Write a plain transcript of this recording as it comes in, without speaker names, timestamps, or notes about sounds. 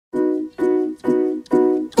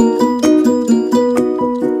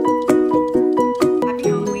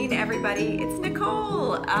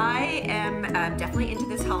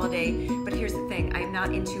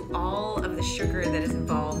not into all of the sugar that is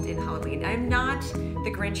involved in Halloween. I'm not the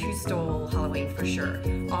Grinch who stole Halloween for sure.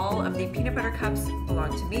 All of the peanut butter cups belong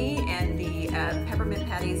to me, and the peppermint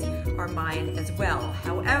patties are mine as well.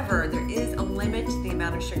 However, there is a limit to the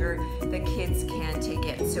amount of sugar that kids can take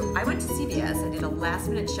in. So I went to CVS, I did a last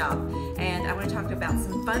minute shop, and I want to talk about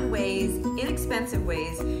some fun ways, inexpensive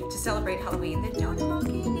ways to celebrate Halloween that don't involve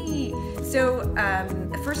candy. So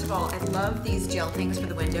first of all, I love these gel things for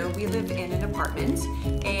the window. We live in an apartment,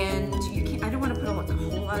 and I don't want to put a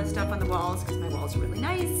whole lot of stuff on the walls because my walls are really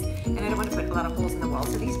nice, and I don't want to put a lot of holes in the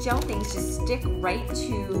walls. So these gel things just stick right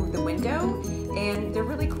to the window, and they're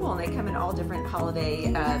really cool, and they come in all different holiday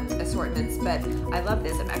assortments, but I love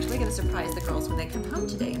this. I'm actually going to surprise the girls when they come home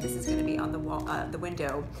today, and this is going to be on the wall, the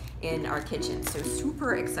window in our kitchen, so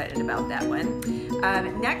super excited about that one.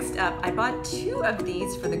 Next up, I bought 2 of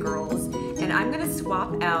these for the girls, and I'm going to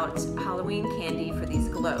swap out Halloween candy for these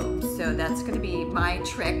globes. So that's going to be my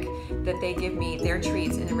trick, that they give me their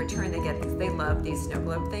treats, and in return they love these snow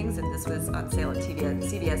globe things, and this was on sale at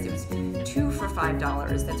CVS. It was 2 for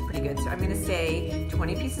 $5. That's pretty good. So I'm going to say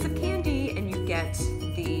 20 pieces of candy and you get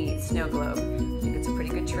the snow globe. I think it's a pretty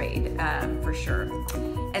good trade for sure.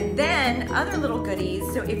 And then other little goodies.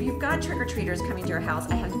 So if you've got trick-or-treaters coming to your house,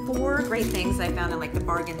 I had 4 great things I found in like the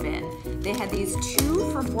bargain bin. They had these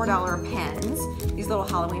 2 for $4 pens, these little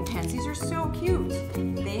Halloween pens. These are so cute.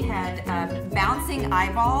 They had bouncing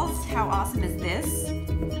eyeballs. How awesome is this?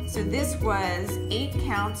 So this was 8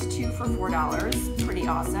 counts, 2 for $4. Pretty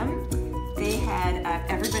awesome. They had,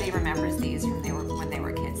 everybody remembers these from when they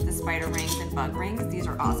were kids, the spider rings and bug rings. These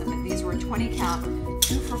are awesome. And these were 20 count,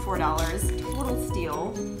 2 for $4, total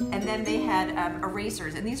steal. And then they had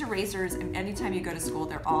erasers. And these erasers, anytime you go to school,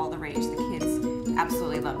 they're all the rage. The kids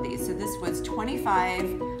absolutely love these. So this was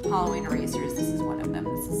 25 Halloween erasers. This is one of them.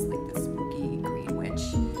 This is like the spooky green witch.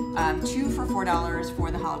 2 for $4 for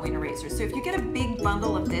the Halloween erasers. So if you get a big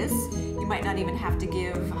bundle of this, you might not even have to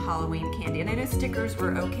give Halloween candy. And I know stickers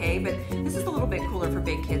were okay, but this is a little bit cooler for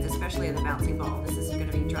big kids, especially in the bouncing ball. This is going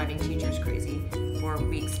to be driving teachers crazy for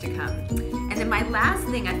weeks to come. And then my last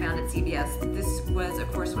thing I found at CVS, this was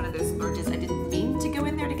of course one of those splurges. I didn't mean to go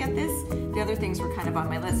in there to get this. The other things were kind of on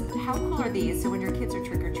my list, but how cool are these? So when your kids are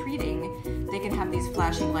trick-or-treating, they can have these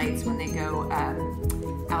flashing lights when they go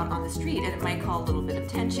out on the street, and it might call a little bit of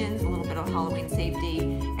tensions, a little bit of Halloween safety,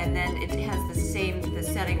 and then it has the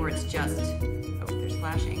setting where it's just, oh, there's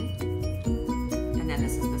flashing, and then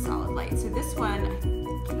this is the solid light. So this one,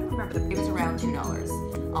 I don't remember, it was around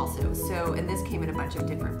 $2 also. So, and this came in a bunch of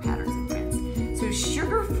different patterns and prints. So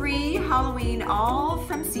sugar-free Halloween, all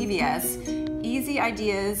from CVS. Easy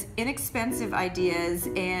ideas, inexpensive ideas,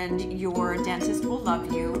 and your dentist will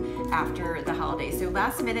love you after the holidays. So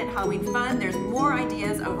last minute Halloween fun. There's more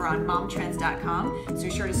ideas over on momtrends.com. So be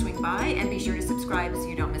sure to swing by and be sure to subscribe so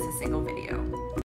you don't miss a single video.